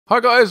Hi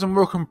guys, and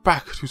welcome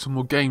back to some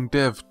more game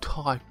Dev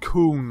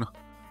Tycoon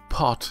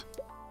part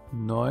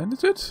 9,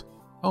 is it?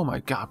 Oh my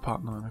god,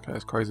 part 9, okay,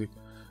 that's crazy.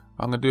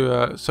 I'm going to do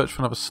a search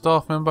for another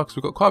staff member because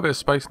we've got quite a bit of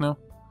space now.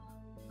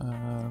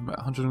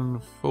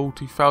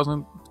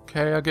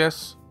 140,000k, I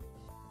guess.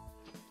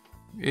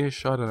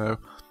 Ish, I don't know.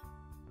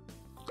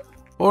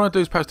 What I want to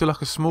do is perhaps do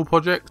like a small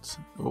project.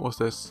 What's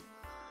this?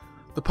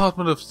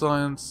 Department of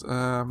Science,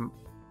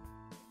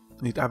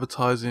 need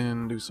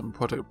advertising, do some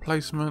product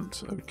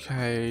placement,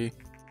 okay.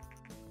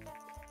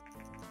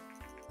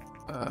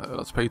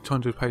 Let's pay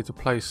 200k to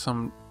place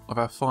some of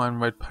our fine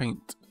red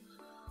paint.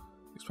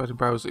 Expected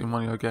browser in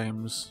one of your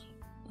games.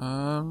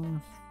 No.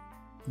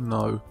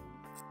 I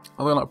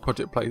don't like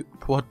product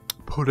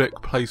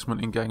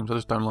placement in games, I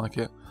just don't like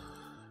it.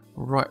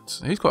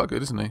 Right, he's quite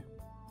good, isn't he?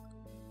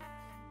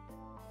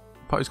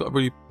 But he's got a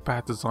really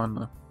bad design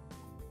though.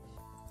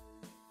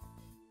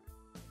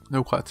 They're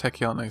all quite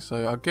techy, aren't they?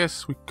 So I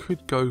guess we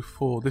could go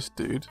for this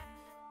dude.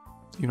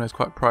 Even though it's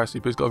quite pricey,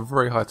 but he's got a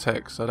very high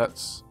tech, so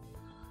that's...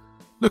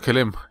 Look at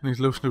him in his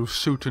little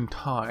suit and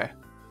tie.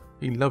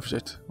 He loves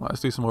it. Right,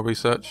 let's do some more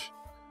research.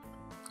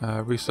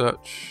 I'm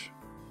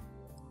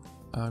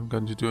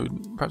going to do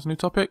perhaps a new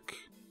topic.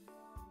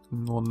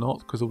 Or not,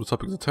 because all the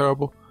topics are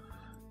terrible.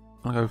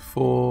 I'm going to go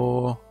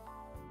for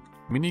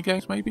mini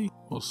games maybe?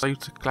 Or save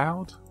to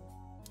cloud?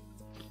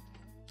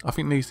 I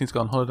think these need to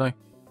go on holiday.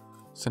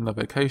 Send on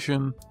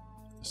vacation.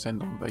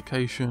 Send on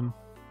vacation.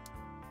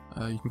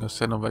 You can go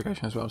send on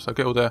vacation as well. So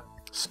get all their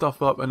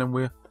stuff up and then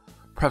we'll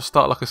perhaps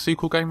start like a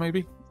sequel game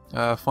maybe.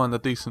 Find a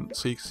decent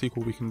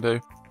sequel we can do.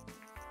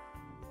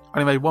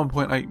 Only made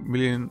 1.8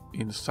 million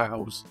in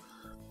sales.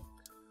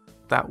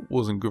 That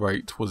wasn't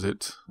great, was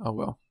it? Oh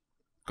well.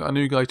 Got a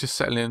new guy just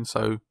settling in,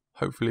 so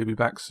hopefully he'll be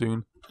back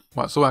soon.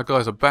 Right, so our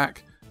guys are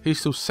back. He's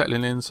still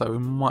settling in, so we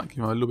might give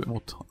him a little bit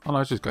more time. Oh no,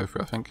 let's just go for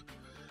it, I think.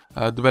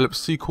 Develop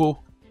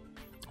sequel.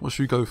 What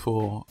should we go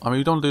for? I mean,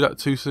 we don't want to do that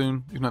too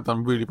soon. Even though it's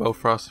done really well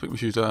for us. I think we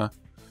should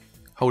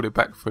hold it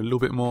back for a little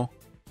bit more.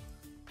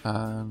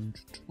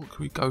 What can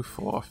we go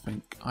for, I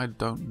think? I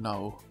don't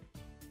know.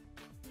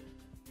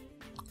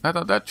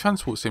 That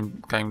transport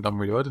sim game done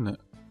really well, didn't it?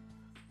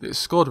 It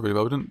scored really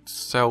well, it didn't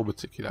sell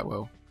particularly that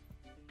well.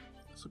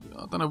 So,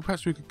 I don't know,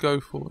 perhaps we could go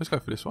for... Let's go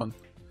for this one.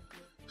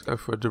 Let's go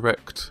for a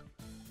direct...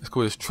 Let's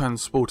call this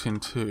Transporting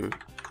 2.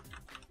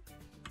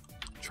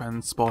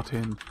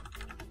 Transporting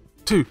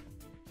 2.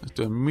 Let's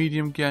do a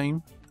medium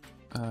game.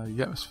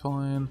 Yeah, that's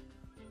fine.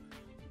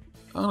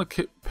 I'm going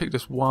to pick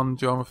this one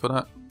genre for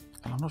that.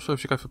 I'm not sure if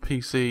we should go for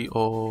PC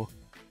or...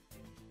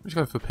 We should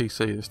go for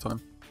PC this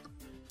time.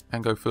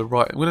 And go for the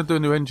right... We're going to do a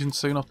new engine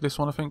soon after this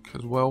one, I think,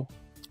 as well.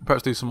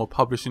 Perhaps do some more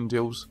publishing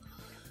deals.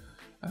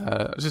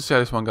 Let's just see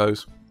how this one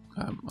goes.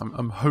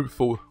 I'm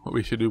hopeful that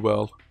we should do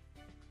well.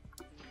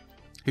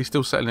 He's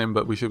still settling in,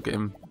 but we should get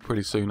him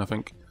pretty soon, I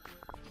think.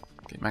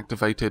 Get him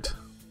activated.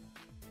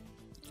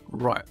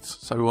 Right,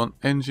 so we want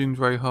engine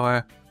very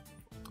high.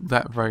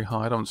 That very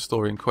high. I don't want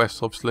story and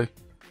quests, obviously.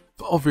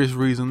 For obvious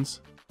reasons.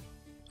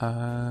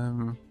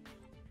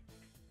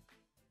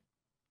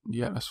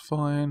 Yeah, that's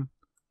fine.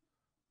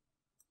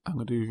 I'm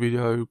going to do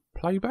video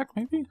playback,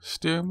 maybe?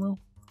 Steering wheel.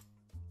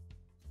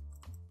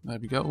 There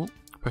we go.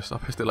 I pressed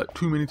it like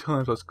too many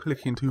times. I was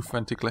clicking too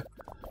frantically.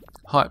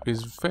 Hype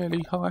is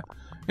fairly high.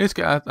 Let's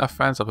get our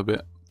fans up a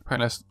bit.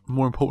 Apparently that's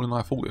more important than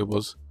I thought it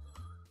was.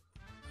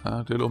 Do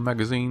a little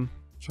magazine.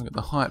 Try and get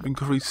the hype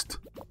increased.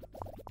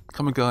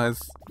 Come on,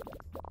 guys.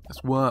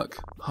 Let's work.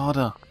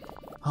 Harder.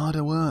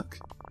 Harder work.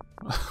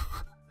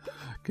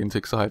 Getting too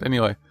excited.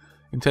 Anyway.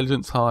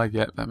 Intelligence high.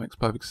 Yep, that makes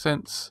perfect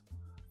sense.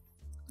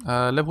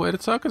 Level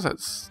editor, because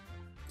that's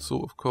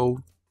sort of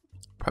cool.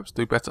 Perhaps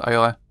do better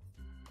AI.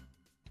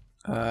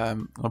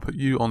 I'll put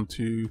you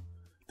onto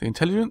the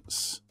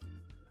intelligence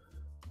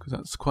because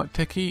that's quite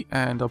techy,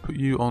 and I'll put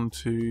you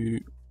onto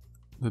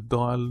the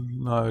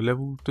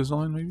level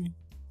design maybe,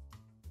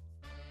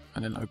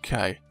 and then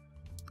okay.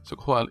 So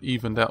quite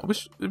evened out.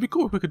 It'd be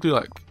cool if we could do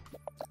like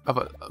have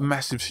a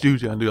massive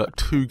studio and do like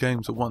 2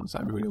 games at once.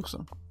 That'd be really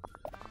awesome.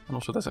 I'm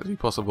not sure that's actually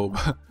possible,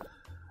 but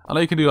I know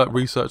you can do like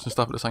research and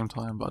stuff at the same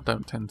time, but I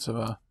don't tend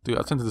to do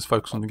that. I tend to just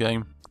focus on the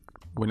game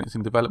when it's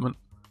in development,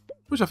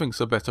 which I think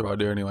is a better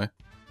idea anyway.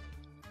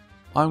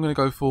 I'm going to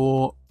go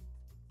for...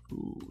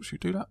 Ooh,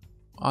 should we do that?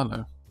 I don't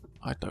know.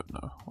 I don't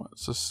know. Right,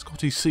 so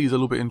Scotty C is a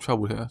little bit in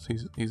trouble here. So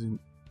he's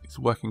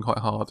working quite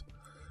hard.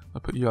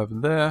 I'll put you over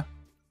there.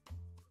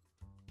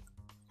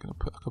 Going to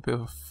put like a bit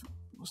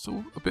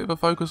of a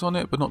focus on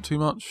it, but not too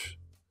much.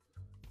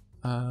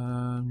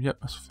 Yep,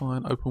 that's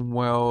fine. Open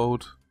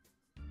world.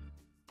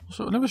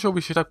 So I'm never sure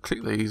we should have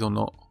click these or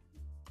not.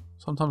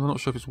 Sometimes I'm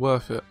not sure if it's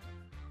worth it.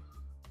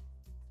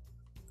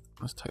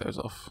 Let's take those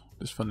off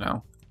just for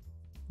now.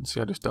 And see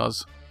how this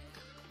does.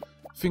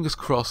 Fingers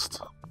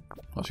crossed.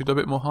 I should do a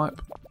bit more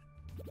hype.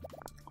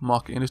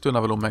 Marketing. Let's do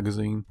another little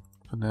magazine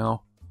for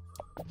now.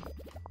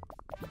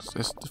 Let's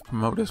just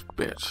promote this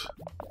bitch.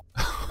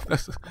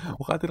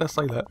 Why did I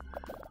say that?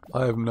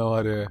 I have no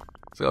idea.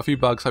 So got a few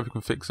bugs. Hope we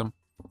can fix them.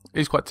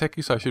 He's quite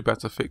techy, so I should be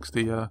able to fix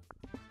the.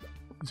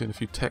 He's doing a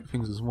few tech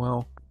things as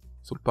well.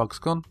 So bug's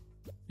gone.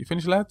 You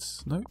finished,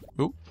 lads? No?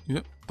 Oh,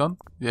 yep, done.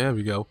 Yeah, there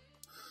we go.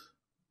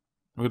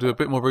 We're going to do a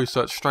bit more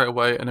research straight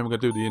away, and then we're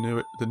going to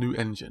do the new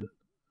engine.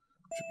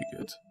 Should be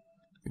good.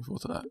 Looking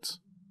forward to that.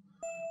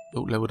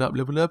 Oh, leveled up,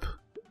 leveled up.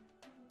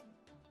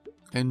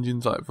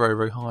 Engine's like very,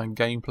 very high in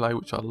gameplay,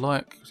 which I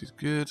like, which is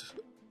good.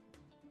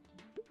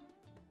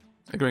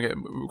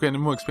 We're getting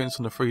more experience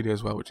on the 3D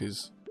as well, which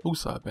is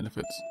also a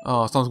benefit.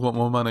 Oh, someone's got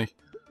more money.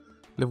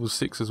 Level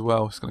 6 as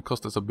well. It's going to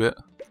cost us a bit.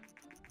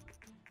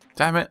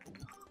 Damn it.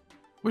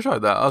 Wish I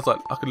had that. I was like,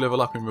 I could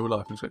level up in real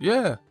life. And just go,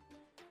 yeah.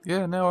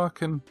 Yeah, now I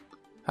can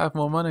have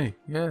more money.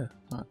 Yeah.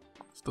 Right.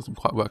 This doesn't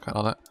quite work out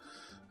like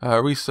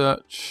that.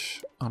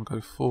 Research. I'm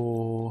going to go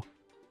for...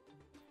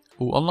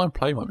 Oh, online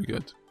play might be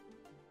good.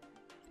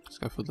 Let's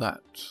go for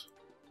that.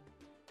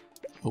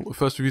 Oh, the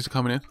first reviews are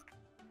coming in.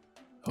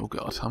 Oh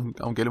god,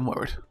 I'm getting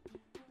worried.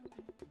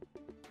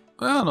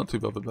 Well, not too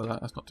bothered by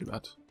that. That's not too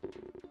bad.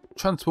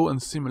 Transport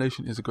and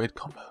simulation is a great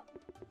combo.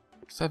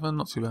 7,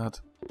 not too bad.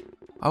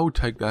 I will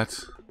take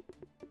that.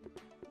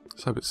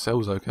 Let's hope it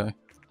sells okay.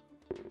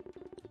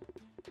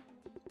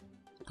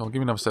 Come on,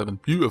 give me another 7.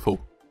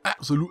 Beautiful.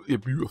 Absolutely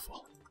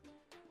beautiful.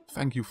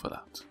 Thank you for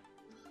that.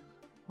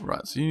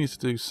 Right, so you need to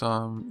do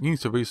some... You need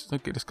to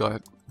get this guy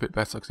a bit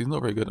better, because he's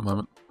not very good at the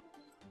moment.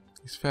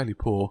 He's fairly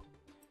poor.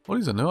 Well,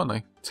 these are new, aren't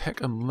they?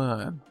 Tech and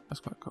learn.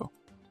 That's quite cool.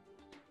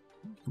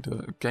 You can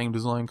do a game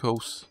design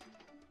course.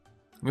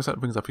 I guess that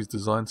brings up his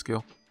design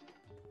skill.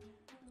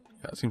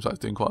 Yeah, it seems like he's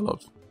doing quite a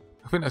lot.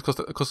 I think that's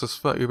cost us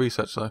 30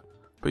 research though.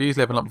 But he's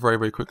leveling up very,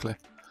 very quickly.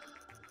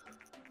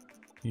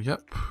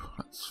 Yep,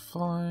 that's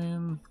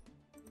fine.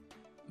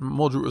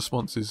 Moderate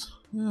responses.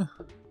 Yeah,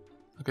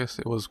 I guess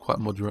it was quite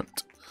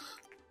moderate.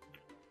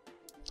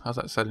 How's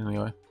that said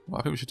anyway? Well,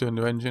 I think we should do a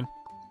new engine.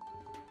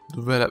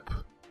 Develop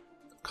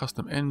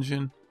custom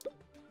engine.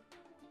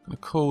 I'm going to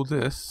call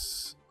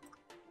this...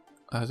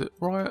 Is it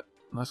right?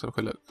 Let's have a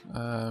quick look.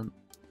 I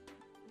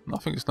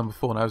think it's number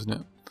 4 now, isn't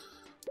it?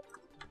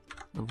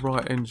 The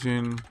right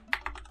engine.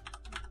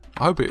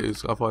 I hope it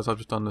is, otherwise I've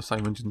just done the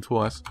same engine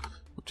twice,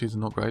 which is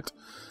not great.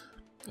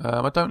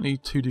 I don't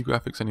need 2D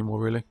graphics anymore,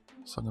 really,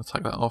 so I'm going to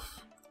take that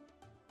off.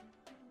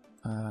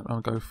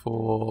 I'll go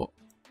for...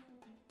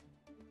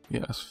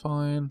 Yeah, that's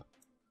fine.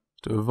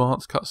 Do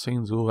advanced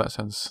cutscenes. Oh, that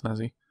sounds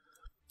snazzy.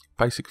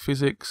 Basic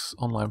physics,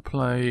 online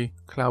play,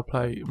 cloud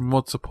play,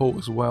 mod support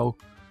as well.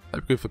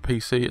 That'd be good for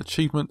PC.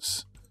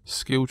 Achievements,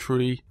 skill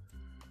tree.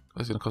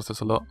 That's going to cost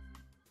us a lot.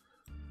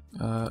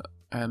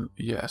 And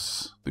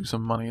yes, do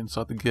some money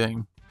inside the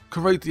game.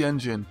 Create the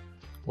engine.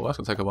 Well, that's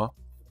going to take a while.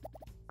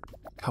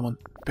 Come on,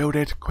 build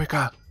it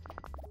quicker.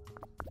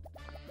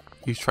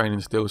 He's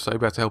training still, so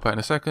better help out in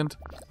a second.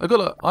 They've got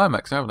like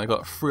iMacs now, haven't they?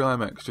 Got 3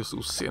 iMacs just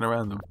all sitting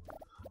around them.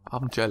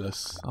 I'm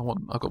jealous.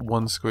 I've got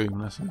one screen,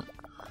 that's it.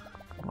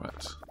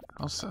 Right.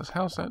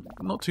 How's that?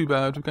 Not too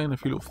bad. We're getting a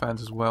few little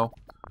fans as well.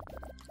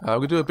 We're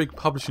going to do a big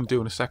publishing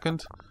deal in a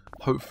second.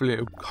 Hopefully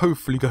it'll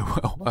go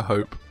well, I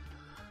hope.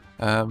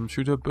 Should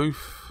we do a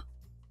booth?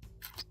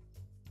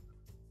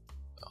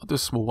 I'll do a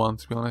small one,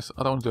 to be honest.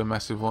 I don't want to do a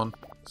massive one.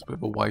 It's a bit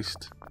of a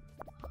waste.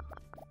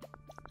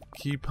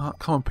 Come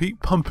on, Pete.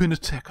 Pumping the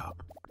tech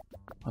up.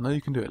 I know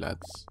you can do it,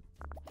 lads.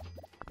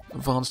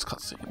 Advanced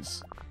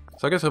cutscenes.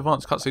 So I guess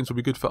advanced cutscenes will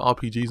be good for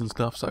RPGs and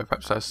stuff. So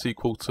perhaps a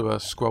sequel to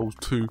Scrolls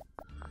 2.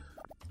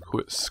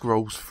 Call it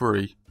Scrolls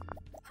 3.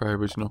 Very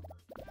original.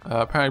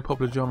 Apparently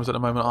popular genres at the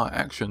moment are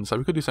action. So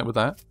we could do something with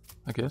that,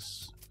 I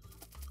guess.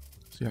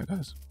 See how it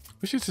goes.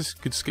 We should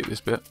just could skip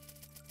this bit.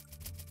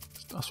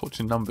 It's us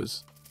watching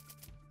numbers.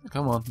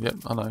 Come on. Yep,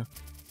 I know.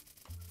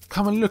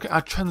 Come and look at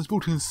our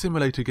transporting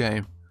simulator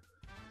game.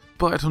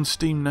 Buy it on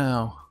Steam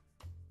now.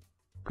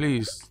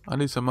 Please, I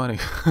need some money.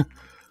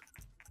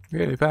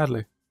 Really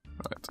badly.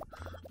 Right.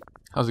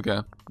 How's it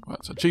going?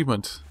 Right, so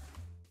achievement.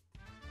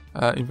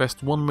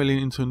 Invest 1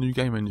 million into a new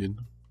game engine.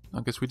 I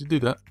guess we did do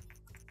that.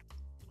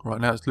 Right,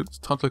 now it's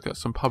time to look at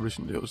some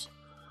publishing deals.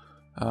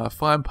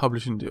 5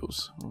 publishing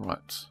deals.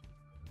 Right.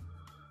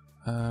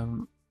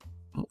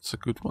 What's a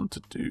good one to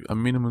do? A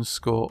minimum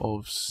score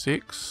of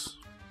 6.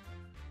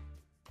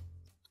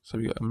 So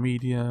we got a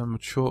medium,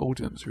 mature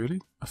audience, really?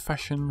 A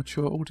fashion,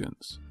 mature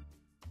audience.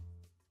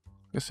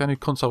 I guess the only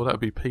console that would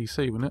be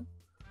PC, wouldn't it?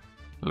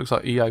 It looks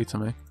like EA to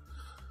me.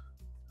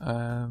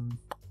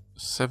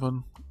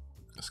 7.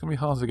 It's going to be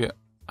hard to get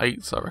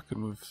 8s, I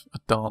reckon, with a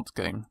dance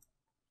game.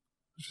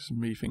 It's just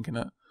me thinking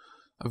that.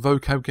 A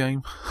vocab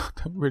game.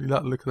 Don't really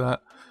like the look of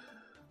that.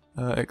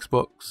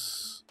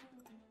 Xbox.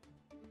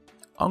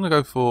 I'm going to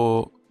go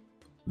for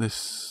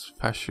this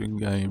fashion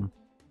game.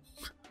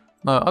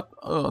 No,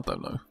 I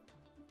don't know.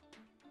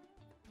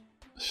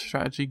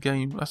 Strategy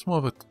game. That's more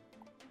of a...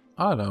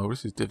 I don't know.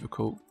 This is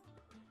difficult.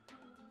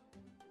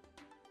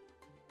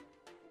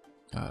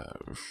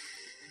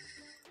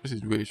 This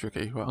is really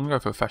tricky. Right, I'm going to go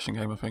for a fashion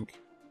game, I think.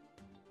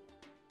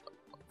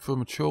 For a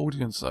mature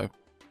audience, though.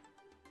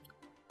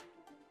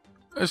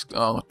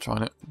 I'm not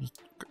trying it.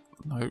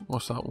 No,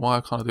 what's that?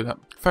 Why can't I do that?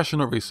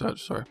 Fashion or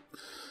research? Sorry.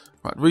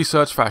 Right,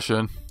 research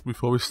fashion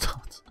before we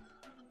start.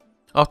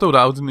 After all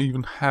that, I didn't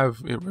even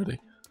have it ready.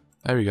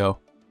 There we go.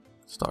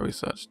 Start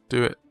research.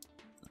 Do it.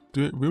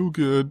 Do it real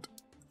good.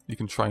 You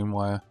can train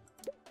wire.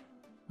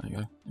 There you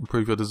go.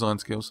 Improve your design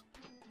skills.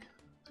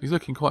 He's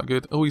looking quite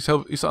good. Oh, he's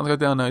starting to go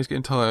down now. He's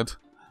getting tired.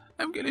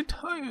 I'm getting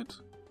tired.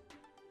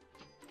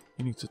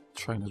 You need to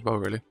train as well,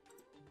 really.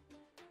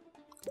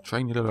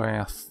 Train your little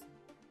ass.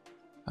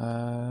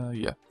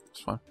 Yeah,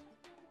 it's fine.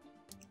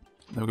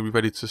 Now we're going to be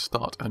ready to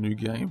start a new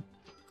game.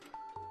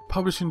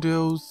 Publishing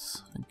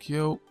deals. Thank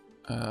you.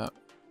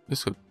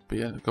 This could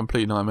be a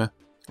complete nightmare.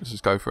 Let's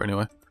just go for it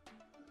anyway.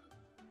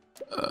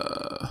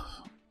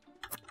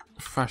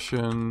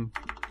 Fashion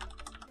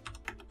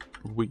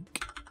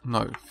week.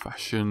 No,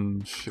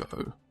 fashion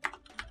show.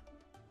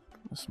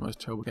 That's the most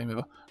terrible game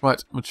ever.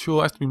 Right,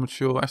 mature. Has to be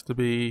mature. Has to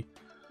be...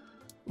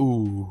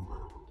 Ooh.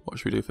 What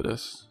should we do for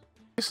this?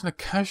 Guessing a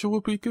casual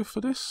would be good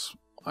for this?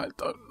 I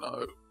don't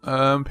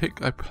know. Pick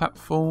a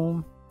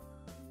platform.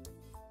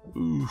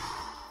 Ooh.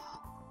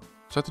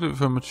 So I have to do it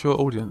for a mature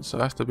audience, so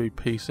it has to be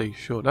PC,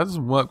 sure. That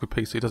doesn't work with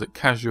PC, does it?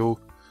 Casual.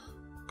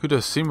 Could do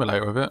a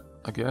simulator of it,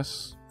 I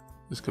guess.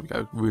 This could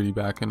go really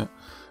bad, can it?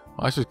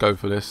 Let's just go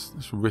for this.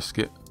 Let's risk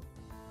it.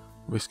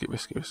 Risk it.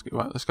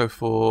 Right, let's go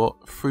for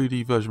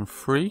 3D version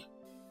 3.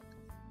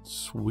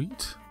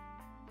 Sweet.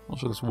 Not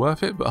sure that's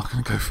worth it, but I'm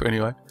going to go for it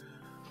anyway.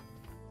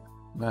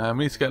 Man,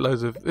 we need to get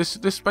loads of... This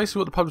is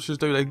basically what the publishers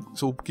do. They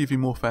sort of give you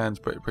more fans,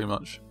 pretty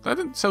much. That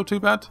didn't sell too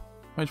bad.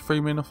 Made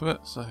 3 million off of it,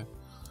 so...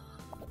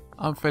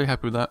 I'm fairly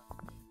happy with that.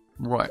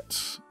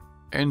 Right.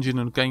 Engine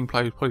and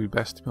gameplay would probably be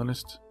best, to be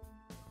honest.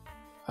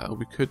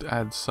 We could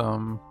add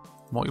some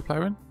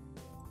multiplayer in.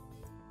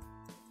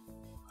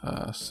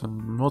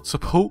 Some mod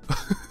support.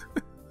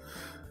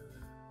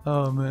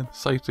 Oh man.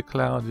 Save to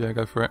cloud. Yeah,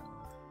 go for it.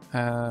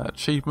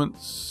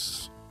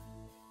 Achievements.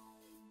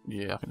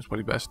 Yeah, I think it's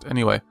probably best.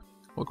 Anyway,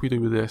 what can we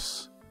do with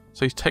this?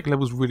 So his tech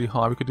level's really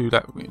high. We could do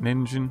that with an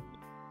engine.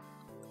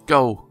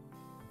 Go!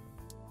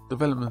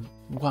 Development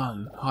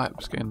 1.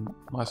 Hype's getting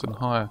nice and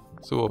high,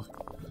 sort of.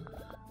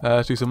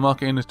 Let's do some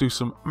marketing, let's do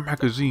some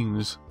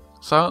magazines.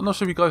 So I'm not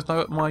sure if you guys know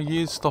that my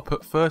years stop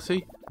at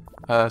 30.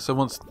 So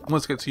once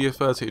it gets to year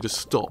 30 it just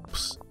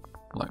stops.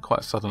 Like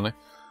quite suddenly.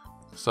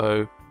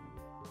 So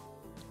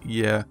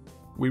yeah.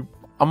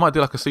 I might do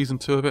like a season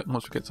 2 of it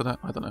once we get to that.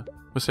 I don't know.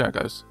 We'll see how it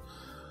goes.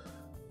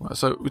 Right,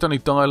 so we don't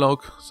need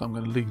dialogue, so I'm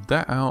gonna leave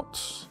that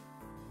out.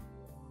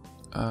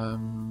 I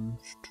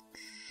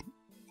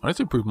need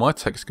to improve my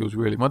tech skills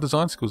really. My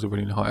design skills are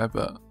really higher,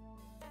 but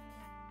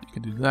you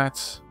can do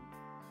that.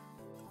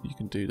 You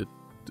can do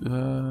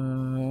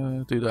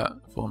that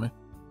for me.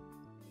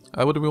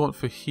 What do we want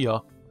for here?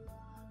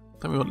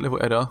 Don't we want level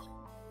editor?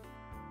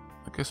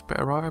 I guess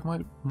better eye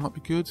might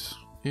be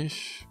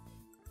good-ish.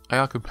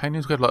 AR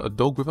companions. We have like a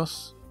dog with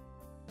us.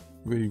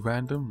 Really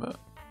random, but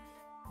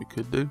we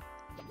could do.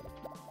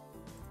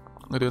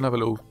 I'm gonna do another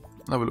little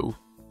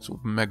sort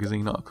of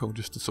magazine article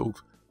just to sort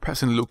of.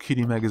 Perhaps in little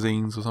kiddie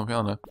magazines or something, I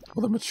don't know.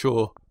 Or the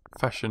mature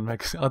fashion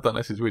magazine. I don't know,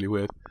 this is really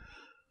weird.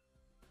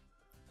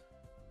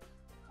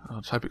 I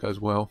just hope it goes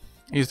well.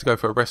 He needs to go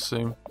for a rest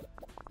soon.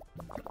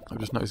 I've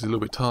just noticed he's a little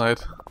bit tired.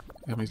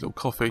 Give him his little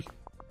coffee.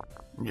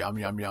 Yum,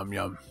 yum, yum,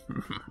 yum.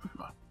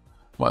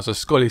 Right, so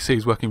Scully C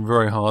is working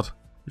very hard,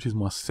 which is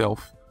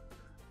myself.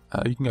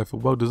 You can go for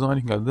well design,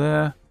 you can go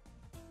there.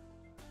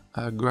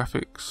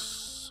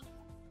 Graphics.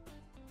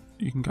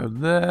 You can go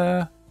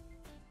there.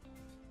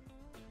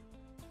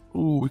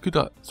 Ooh, we could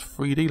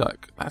 3D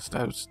like that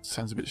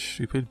sounds a bit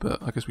stupid,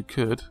 but I guess we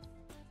could.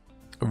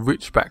 A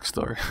rich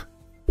backstory.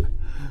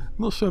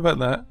 Not sure about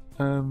that.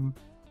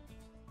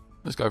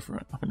 Let's go for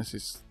it. I think this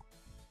is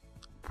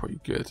pretty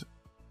good.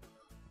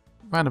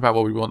 Round about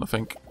what we want, I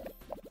think.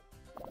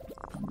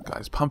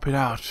 Guys, pump it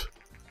out.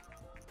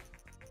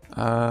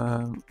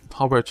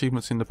 Hardware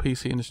achievements in the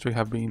PC industry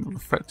have been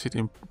reflected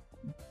in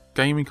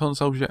gaming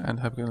consoles yet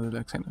and have been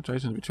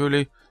technologies which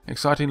truly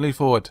excitingly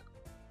forward.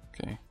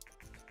 Okay.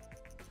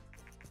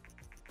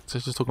 So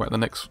let's just talk about the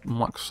next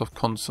Microsoft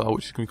console,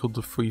 which is going to be called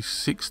the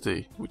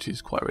 360, which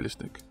is quite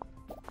realistic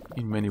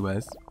in many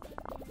ways.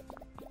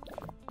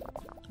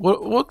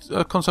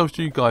 What consoles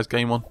do you guys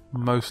game on,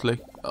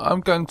 mostly?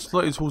 I'm going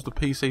slightly towards the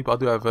PC, but I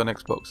do have an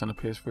Xbox and a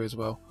PS3 as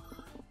well.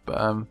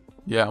 But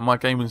yeah, my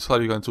gaming is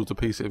slowly going towards the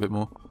PC a bit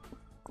more.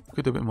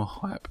 Could do a bit more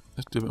hype.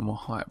 Let's do a bit more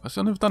hype. I've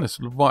never done this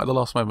right at the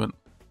last moment.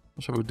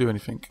 Not sure if we'll do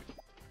anything.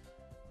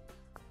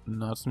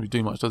 No, it doesn't really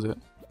do much, does it?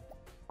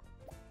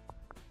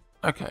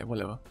 Okay,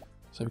 whatever.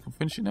 So we can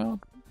finish it now.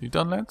 You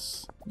done,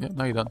 lads? Yeah,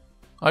 no, you're done.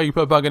 Oh, you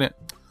put a bug in it.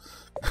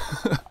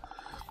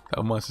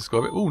 That'll might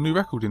describe it. Oh, new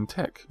record in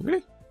tech.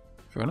 Really?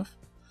 Fair enough.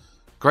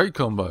 Great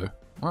combo.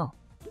 Wow.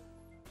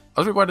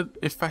 I was a bit worried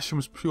if fashion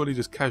was purely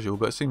just casual,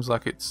 but it seems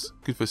like it's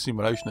good for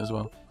simulation as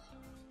well.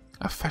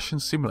 A fashion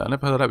simulator. I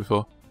never heard of that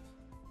before.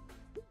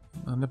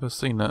 I've never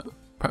seen that.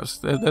 Perhaps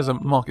there's a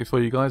market for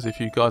you guys if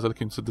you guys are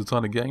looking to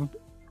design a game.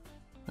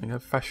 There you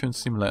have fashion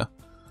simulator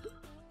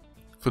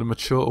for the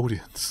mature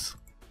audience.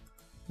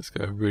 Let's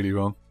go really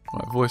wrong.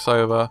 Right,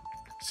 voiceover,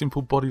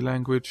 simple body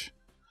language,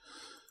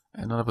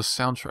 and another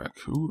soundtrack.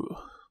 Ooh.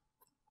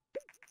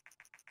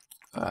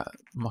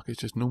 Market's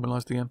just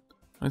normalised again.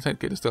 I need to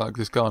get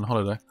this guy on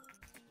holiday.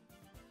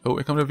 Oh,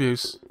 here come the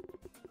reviews.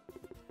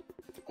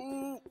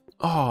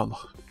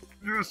 Oh,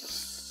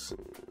 yes.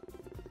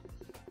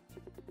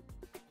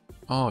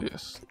 Oh,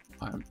 yes.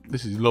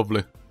 This is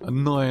lovely. A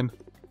 9.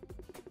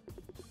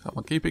 Come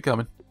on, keep it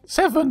coming.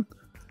 7!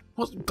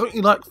 What? Don't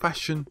you like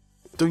fashion?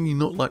 Don't you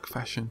not like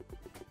fashion?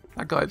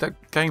 That guy,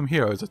 that game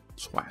hero is a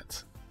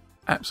twat.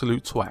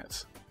 Absolute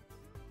twat.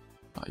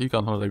 Right, you go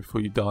on holiday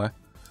before you die.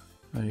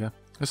 There you go.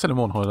 Let's send him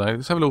on holiday.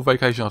 Let's have a little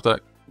vacation after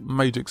that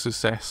major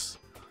success.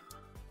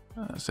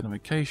 Send on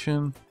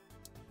vacation.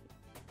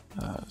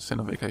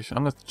 Send on vacation.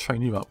 I'm going to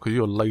train you up because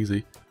you're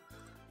lazy.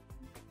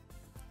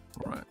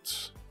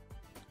 Right.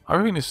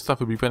 I think this stuff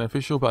would be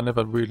beneficial, but I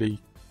never really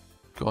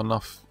got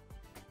enough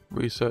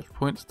research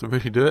points to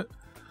really do it.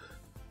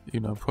 You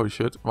know, I probably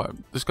should. Right,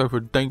 let's go for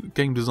a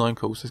game design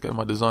course. Let's get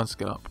my design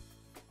skill up.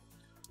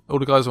 All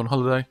the guys are on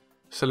holiday,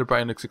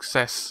 celebrating the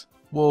success.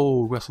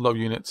 Whoa, that's a lot of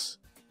units.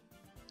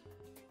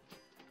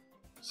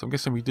 So I'm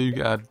guessing we do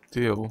get our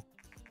deal.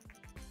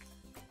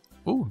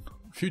 Ooh,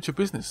 future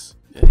business.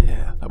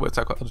 Yeah, that worked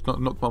out quite. I just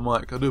knocked my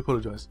mic. I do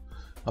apologise.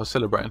 I was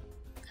celebrating.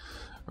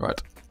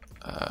 Right.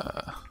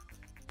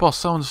 Boss,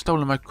 someone's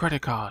stolen my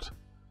credit card.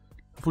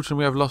 Unfortunately,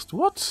 we have lost.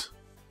 What?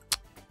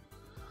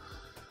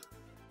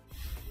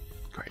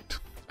 Great.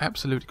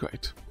 Absolutely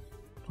great.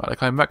 Right, they're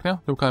coming back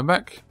now. They're all coming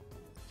back.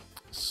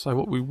 So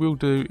what we will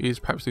do is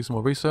perhaps do some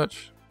more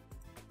research.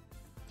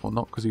 Or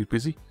not, because he's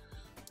busy.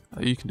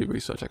 You can do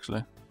research,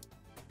 actually.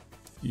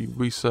 You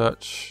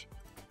research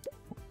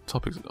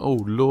topics. Oh,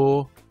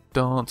 law,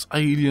 dance,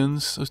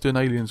 aliens. Let's do an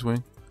aliens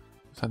wing.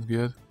 Sounds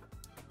good.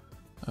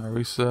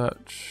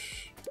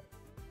 Research.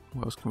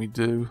 What else can we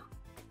do?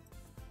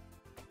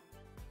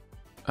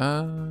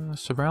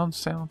 Surround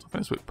sound. I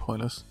think it's a bit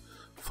pointless.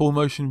 Full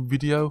motion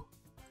video.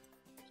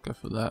 Let's go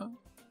for that.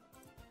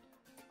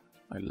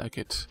 I like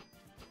it.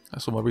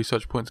 That's all my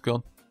research points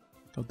gone.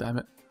 God damn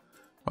it.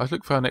 Right, let's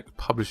look for our next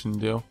publishing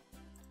deal.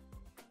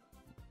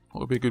 What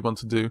would be a good one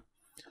to do?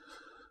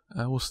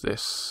 What's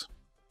this?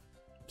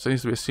 So it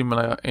needs to be a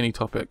simulator, any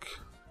topic.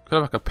 Could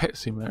have like a pet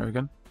simulator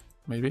again,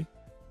 maybe,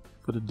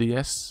 for the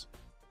DS.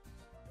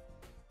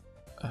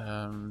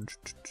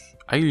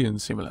 Alien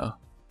simulator.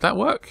 That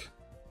work?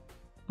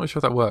 Not sure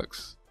if that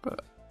works,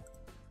 but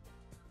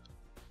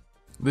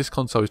this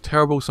console is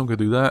terrible, so I'm gonna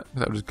do that.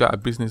 That will just go out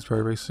of business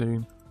very, very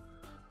soon.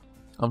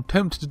 I'm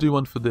tempted to do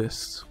one for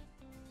this.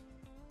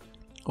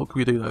 What can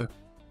we do though?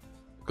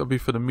 It's got to be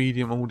for the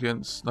medium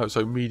audience. No,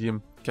 so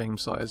medium game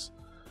size.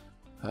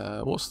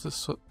 What's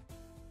the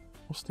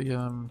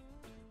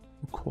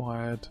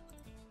required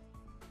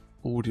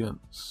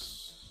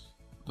audience?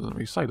 Doesn't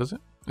really say, does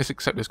it? Let's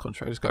accept this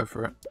contract. Let's go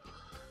for it.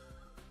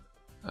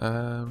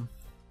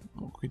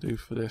 What can we do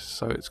for this?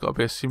 So it's got to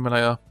be a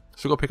simulator.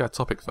 So we've got to pick our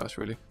topic first,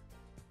 really.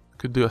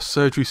 Could do a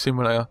surgery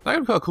simulator. That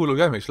would be quite a cool little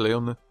game actually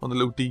on the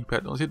little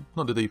D-pad. Not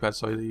the D-pad,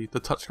 sorry, the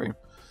touchscreen.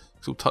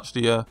 So we'll touch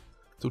the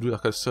to do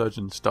like a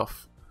surgeon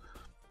stuff.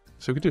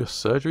 So we could do a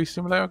surgery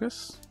simulator, I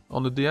guess,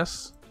 on the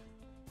DS.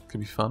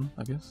 Could be fun,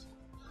 I guess.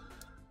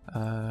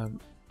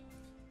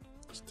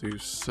 Let's do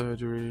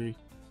surgery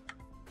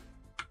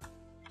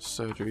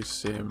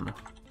sim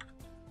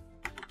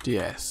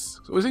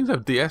DS. So we seem to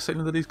have DS in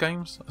into these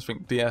games. I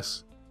think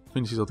DS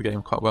finishes off the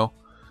game quite well.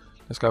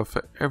 Let's go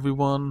for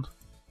everyone.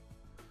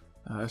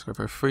 Let's go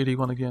for a 3D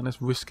one again.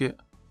 Let's risk it.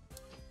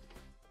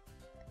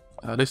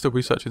 They're still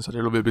researching, so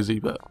they're a little bit busy,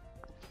 but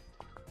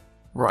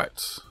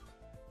right.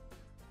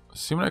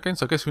 Simulator again.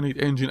 So I guess we need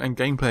engine and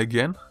gameplay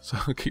again. So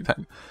I'll keep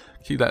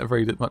that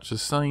very much the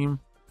same.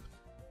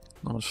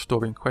 Not much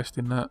story and quest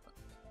in that.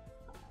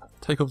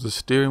 Take off the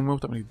steering wheel.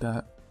 Don't need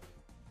that.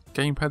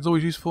 Gamepad's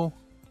always useful.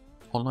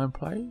 Online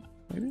play,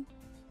 maybe.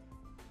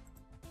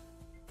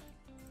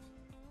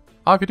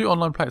 Oh, if you do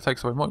online play, it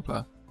takes away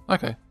multiplayer.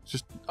 Okay, it's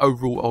just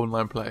overall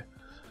online play.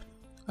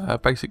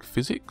 Basic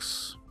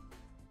physics,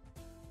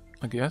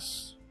 I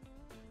guess.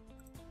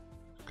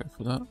 Go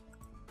for that.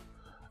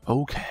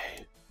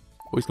 Okay.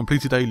 Oh, he's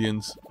completed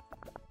aliens.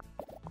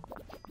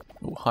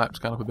 Oh, hype's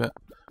going up a bit.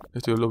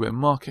 Let's do a little bit of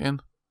marketing.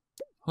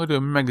 I'm going to do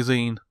a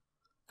magazine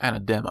and a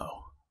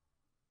demo.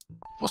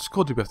 What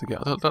score do we have to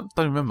get? I don't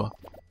remember.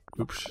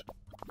 Oops.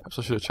 Perhaps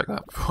I should have checked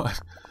that before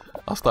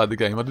I started the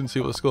game. I didn't see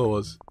what the score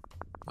was.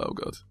 Oh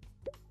god.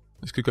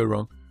 This could go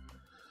wrong.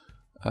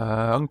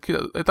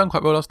 They've done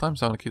quite well last time,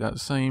 so I'm going to keep that the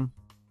same.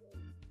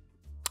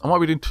 I might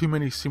be doing too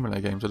many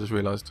simulator games, I just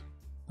realised.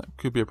 That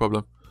could be a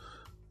problem.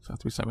 So that have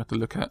to be something we have to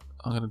look at.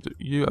 I'm going to do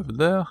you over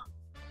there.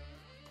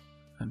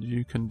 And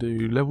you can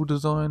do level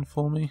design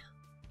for me.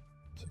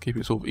 So keep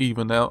it sort of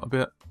even out a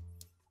bit.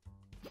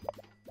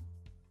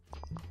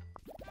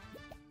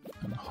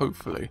 And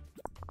hopefully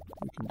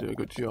we can do a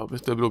good job.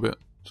 Let's do a little bit.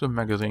 Just a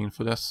magazine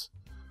for this.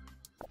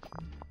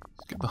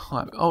 Let's get the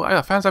hype. Oh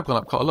yeah, fans have gone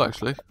up quite a lot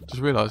actually.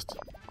 Just realised.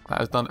 That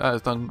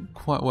has done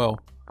quite well.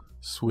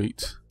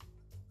 Sweet.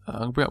 I'm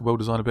going to bring up well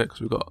design a bit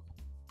because we've got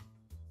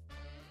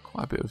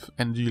quite a bit of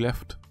energy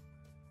left.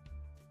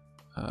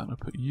 I'm going to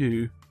put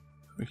you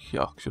over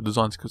here because your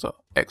design skills are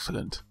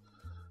excellent.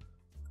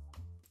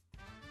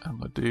 I'm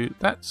going to do,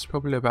 that's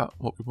probably about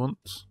what we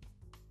want.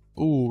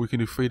 Oh, we can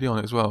do 3D on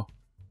it as well.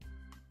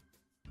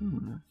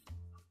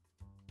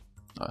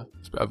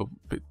 It's a little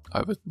bit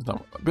over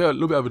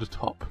the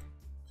top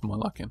for my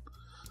liking.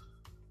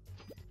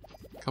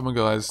 Come on,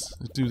 guys,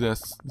 let's do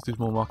this. Let's do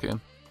more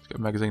marketing. Let's get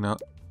a magazine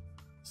out.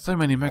 So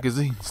many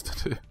magazines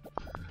to do.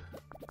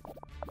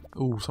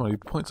 Oh, so many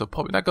points are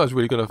popping. That guy's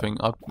really good, I think.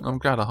 I'm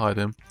glad I hired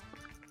him.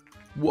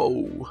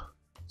 Whoa.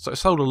 So it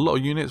sold a lot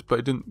of units, but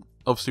it didn't.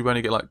 Obviously, we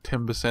only get like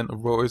 10%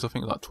 of royalties. I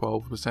think like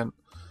 12%.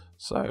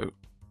 So,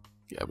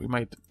 yeah, we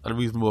made a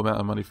reasonable amount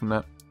of money from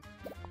that.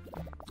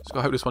 So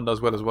I hope this one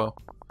does well as well.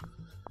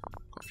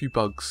 Got a few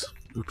bugs.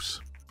 Oops.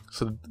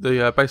 So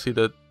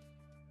basically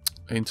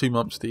in 2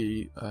 months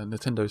the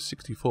Nintendo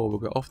 64 will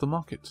go off the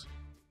market.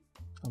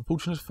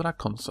 Unfortunate for that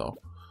console.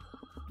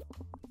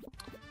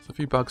 So a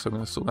few bugs I'm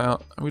going to sort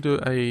out, and let's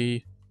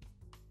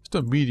do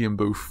a medium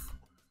booth.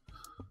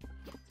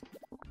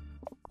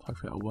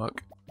 Hopefully that'll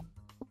work.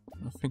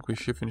 I think we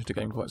should finish the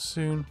game quite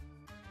soon.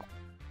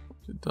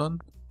 Is it done?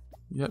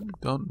 Yep,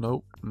 done.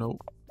 Nope,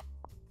 nope.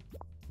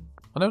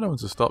 I never know when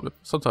to stop it.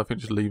 Sometimes I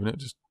think just leaving it.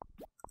 Just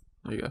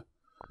there you go.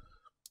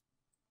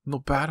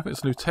 Not bad. I think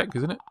it's new tech,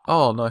 isn't it?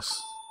 Oh,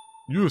 nice.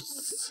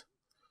 Yes.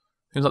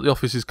 Seems like the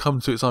office has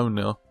come to its own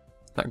now.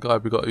 That guy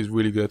we got is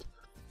really good.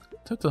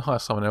 Time to hire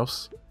someone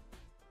else.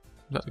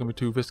 That's gonna be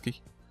too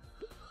risky.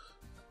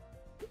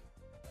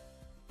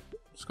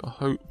 Just gotta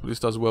hope this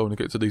does well and it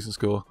gets a decent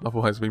score.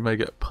 Otherwise, we may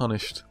get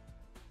punished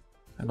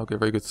and not get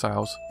very good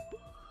sales.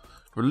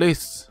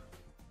 Release.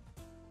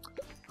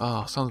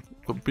 Ah, sounds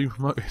like being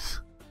promoted.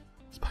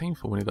 It's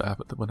painful when it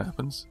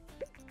happens.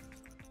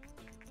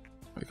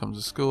 Here comes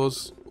the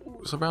scores.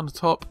 It's around the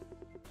top.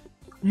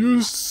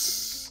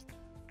 Yes!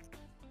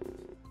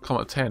 Come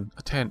on, a 10,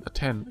 a 10, a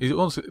 10. Is it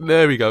honestly?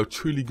 There we go.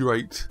 Truly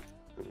great.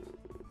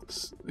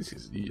 This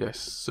is, yes.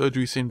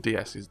 Surgery Sim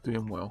DS is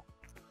doing well.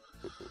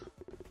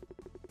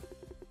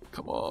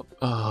 Come on.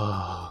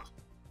 Ah,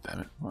 damn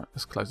it. Right,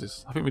 let's close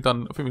this. I think we've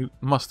done. I think we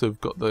must have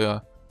got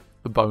the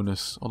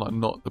bonus, or like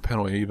not the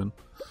penalty even.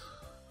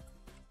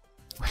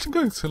 Imagine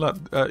going to like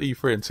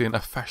E3 and seeing a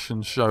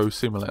fashion show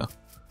simulator.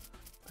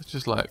 It's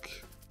just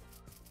like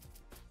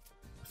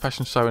a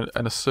fashion show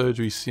and a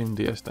surgery sim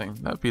DS thing.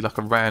 That'd be like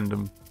a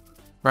random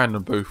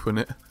booth,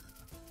 wouldn't it?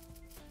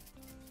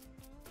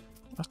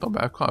 That's not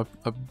bad. Quite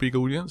a big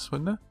audience,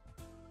 wouldn't there?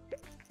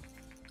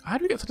 How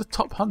do we get to the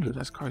top 100?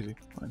 That's crazy.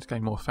 Right, it's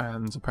getting more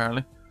fans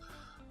apparently.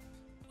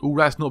 Oh,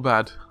 that's not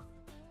bad.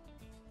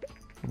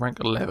 Rank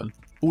 11.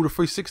 All the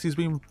 360's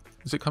been.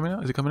 Is it coming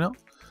out? Is it coming out?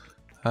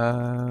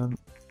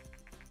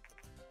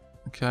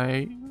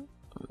 Okay.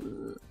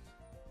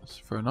 That's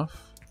fair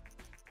enough.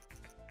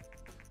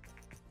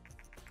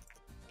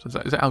 So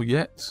is that out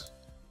yet?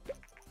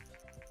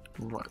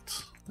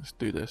 Right. Let's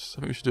do this. I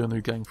think we should do a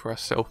new game for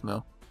ourselves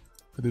now.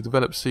 I do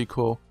develop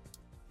sequel.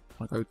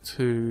 I go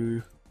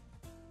to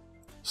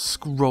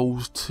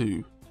Scrolls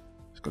 2.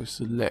 Let's go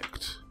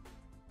select.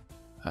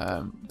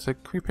 So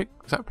can we pick?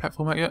 Is that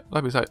platform out yet?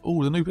 Like we say,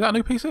 oh, is that a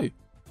new PC?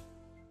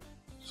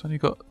 It's only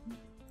got.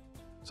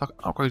 It's like an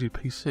upgraded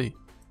PC.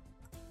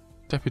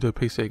 Definitely do a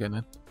PC again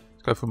then.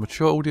 Let's go for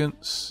mature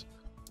audience,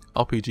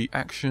 RPG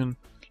action.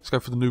 Let's go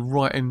for the new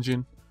Right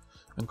engine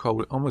and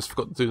call it. I almost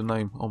forgot to do the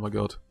name. Oh my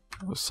god,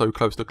 I was so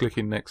close to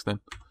clicking next. Then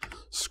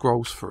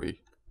Scrolls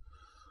 3.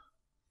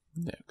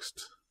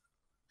 Next.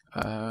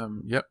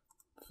 Yep,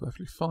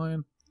 perfectly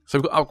fine. So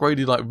we've got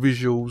upgraded like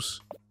visuals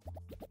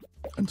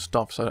and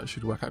stuff, so that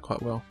should work out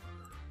quite well.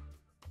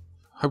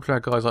 Hopefully our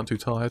guys aren't too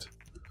tired.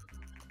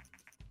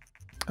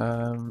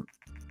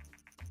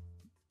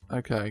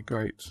 Okay,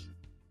 great.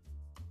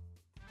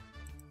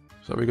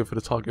 So we go for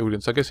the target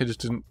audience. I guess it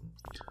just didn't.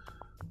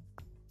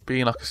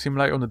 Being like a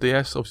simulator on the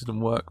DS obviously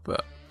didn't work,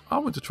 but I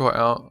wanted to try it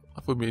out.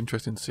 I thought it'd be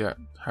interesting to see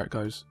how it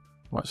goes.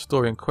 Right,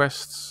 story and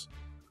quests.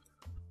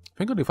 I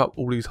think I'll leave up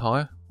all these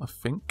higher. I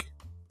think.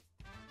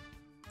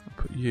 I'll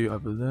put you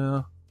over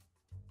there.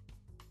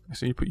 I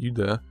see you put you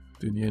there,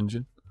 doing the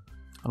engine.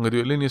 I'm going to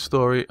do a linear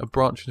story, a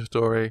branching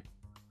story,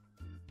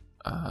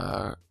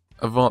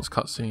 advanced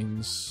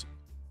cutscenes.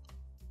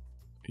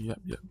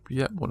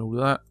 Yep, want all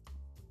that.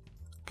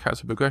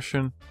 Character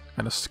progression,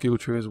 and a skill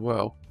tree as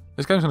well.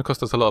 This game's going to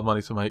cost us a lot of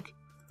money to make,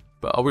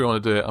 but I really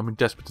want to do it. I'm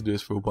desperate to do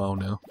this for a while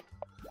now.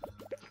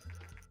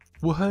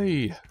 Well,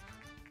 hey!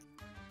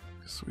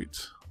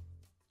 Sweet.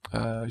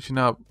 You should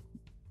now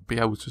be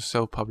able to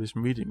self-publish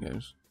medium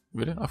games.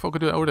 Really? I thought I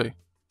could do it already.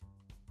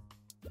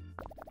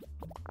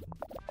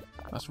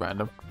 That's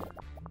random.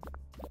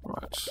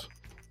 Right.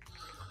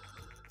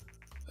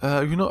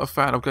 If you're not a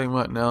fan of game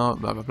right now,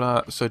 blah blah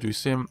blah, Surgery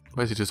Sim,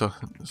 basically just a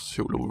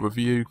short little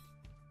review.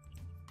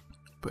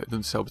 But it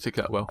didn't sell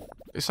particularly well.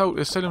 It's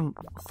selling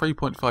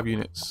 3.5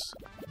 units.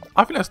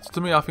 I think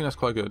that's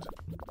quite good.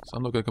 So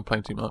I'm not going to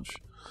complain too much.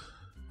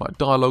 Right,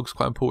 dialogue's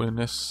quite important in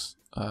this.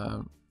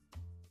 Again,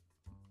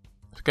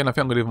 I think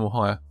I'm going to leave them all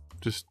higher,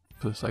 just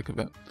for the sake of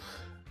it.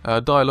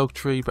 Dialogue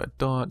tree,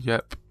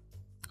 yep.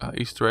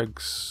 Easter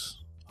eggs,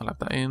 I'll have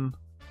that in.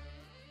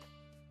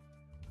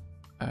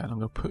 And I'm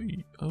going to put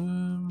you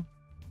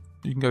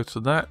can go to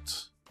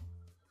that.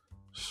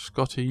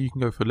 Scotty, you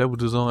can go for level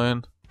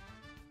design.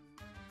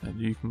 And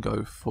you can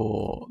go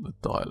for the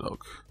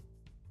dialogue.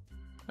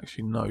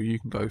 Actually, no, you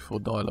can go for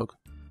dialogue.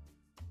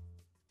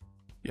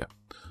 Yeah.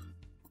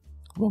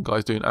 One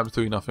guy's doing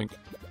absolutely nothing.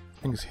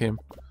 I think it's him.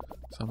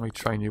 So I may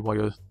train you while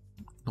you're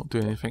not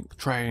doing anything.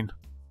 Train!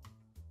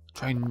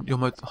 Train your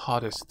most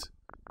hardest.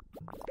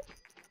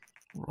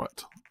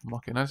 Right.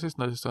 Market analysis.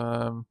 Notice,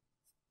 so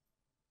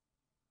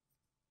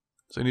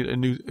you need a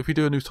new. If you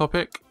do a new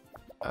topic,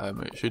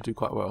 it should do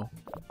quite well.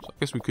 So I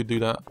guess we could do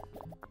that.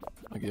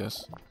 I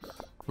guess.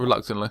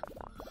 Reluctantly.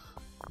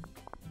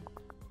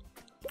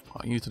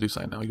 Right, you need to do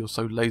something now. You're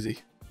so lazy.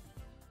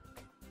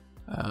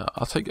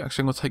 Actually, I'm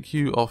gonna take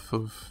you off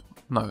of.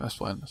 No, that's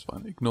fine. That's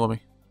fine. Ignore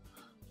me.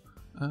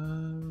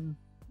 You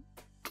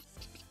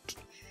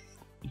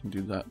can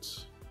do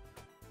that.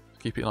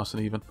 Keep it nice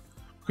and even.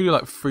 We could do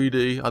like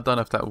 3D. I don't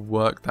know if that would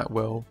work that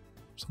well,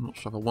 so I'm not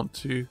sure if I want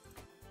to.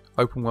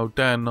 Open world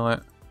day and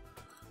night.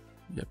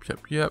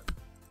 Yep.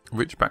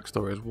 Rich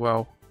backstory as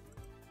well.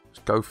 Let's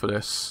go for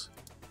this.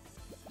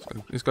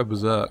 Let's go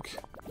berserk.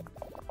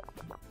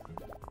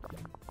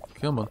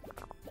 Come on.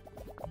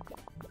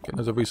 Getting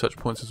those research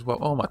points as well.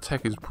 Oh, my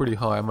tech is pretty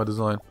high in my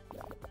design.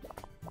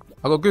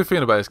 I've got a good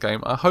feeling about this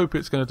game. I hope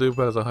it's going to do as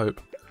well as I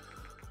hope.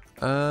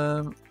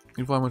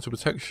 Environmental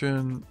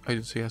protection.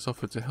 Agency has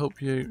offered to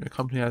help you. The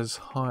company has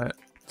high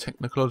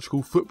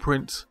technological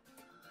footprint.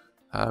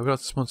 We'd like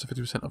to sponsor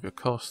 50% of your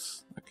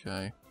costs.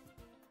 Okay.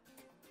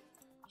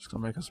 Just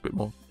going to make us a bit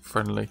more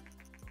friendly.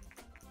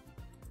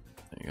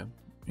 There you go.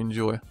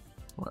 Enjoy.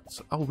 Right,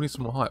 so, oh, we need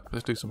some more hype.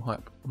 Let's do some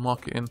hype.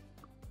 Marketing.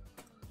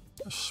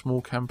 A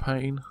small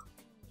campaign.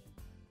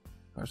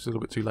 Perhaps it's a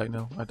little bit too late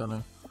now. I don't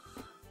know.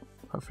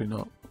 Hopefully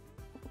not.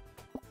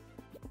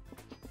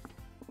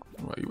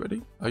 Right, are you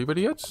ready? Are you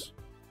ready yet?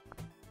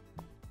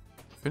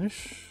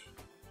 Finish.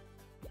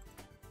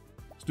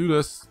 Let's do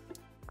this.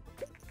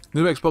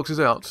 New Xbox is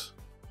out.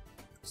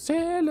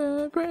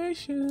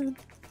 Celebration.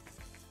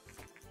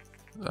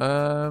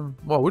 Well,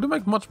 we didn't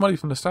make much money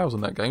from the sales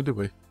on that game, did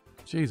we?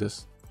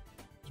 Jesus.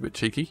 It's a bit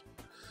cheeky.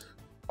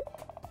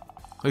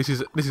 This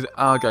is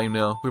our game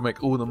now. We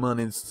make all the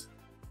monies.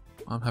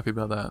 I'm happy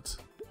about that.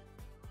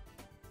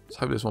 Let's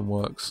hope this one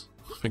works.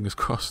 Fingers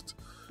crossed.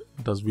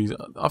 It does reason.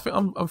 I think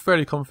I'm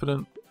fairly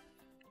confident.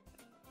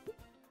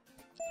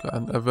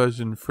 Got a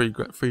version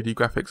 3D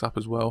graphics up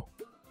as well,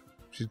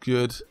 which is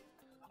good.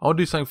 I'll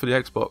do something for the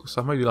Xbox.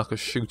 So maybe like a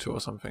shooter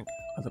or something.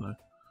 I don't know.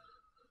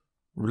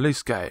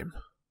 Release game.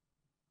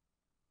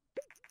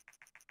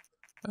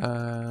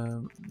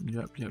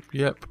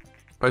 Yep.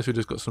 Basically,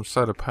 just got some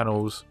solar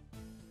panels.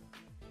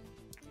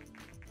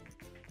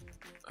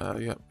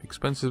 Yep.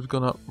 Expenses have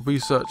gone up.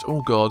 Research.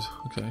 Oh god.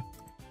 Okay.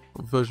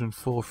 Version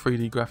 4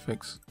 3D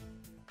graphics.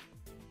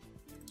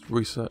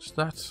 Research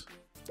that.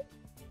 We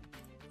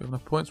have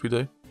enough points. We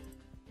do.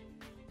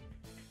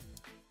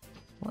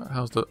 Right,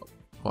 how's the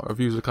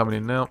reviews are coming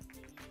in now?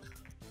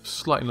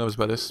 Slightly nervous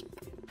about this.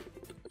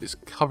 It's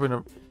covering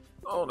a.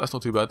 Oh, that's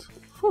not too bad.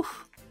 Whew.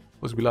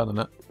 What's we learned on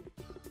that?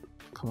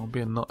 Come on,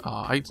 being not.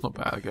 Ah, 8's not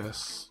bad, I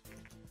guess.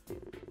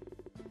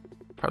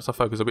 Perhaps I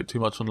focus a bit too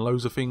much on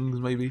loads of things,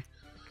 maybe.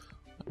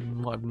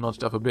 Might have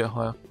nudged up a bit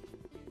higher.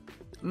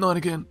 9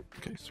 again.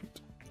 Okay,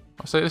 sweet.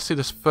 I say let's see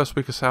this first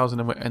week of sales and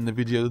then we'll end the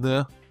video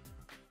there.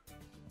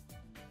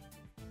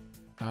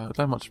 I don't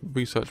have much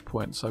research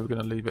points, so we're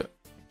going to leave it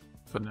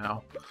for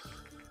now.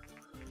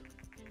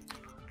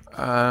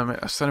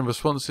 Outstanding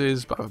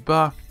responses, blah blah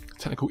blah.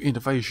 Technical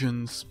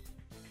innovations.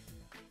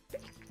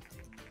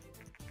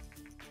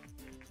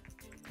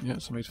 Yeah,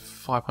 so made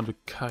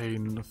 500k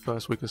in the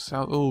first week of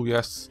sales. Oh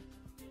yes,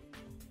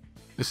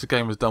 this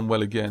game has done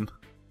well again.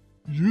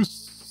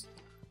 Yes.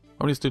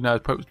 What we need to do now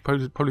is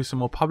probably some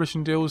more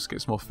publishing deals,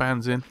 get some more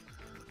fans in.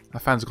 Our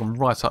fans have gone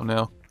right up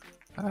now.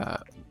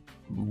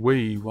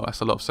 Well, that's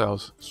a lot of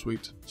sales.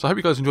 Sweet. So I hope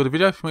you guys enjoyed the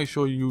video. Make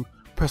sure you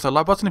press that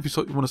like button if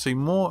you want to see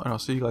more, and I'll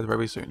see you guys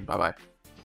very soon. Bye bye.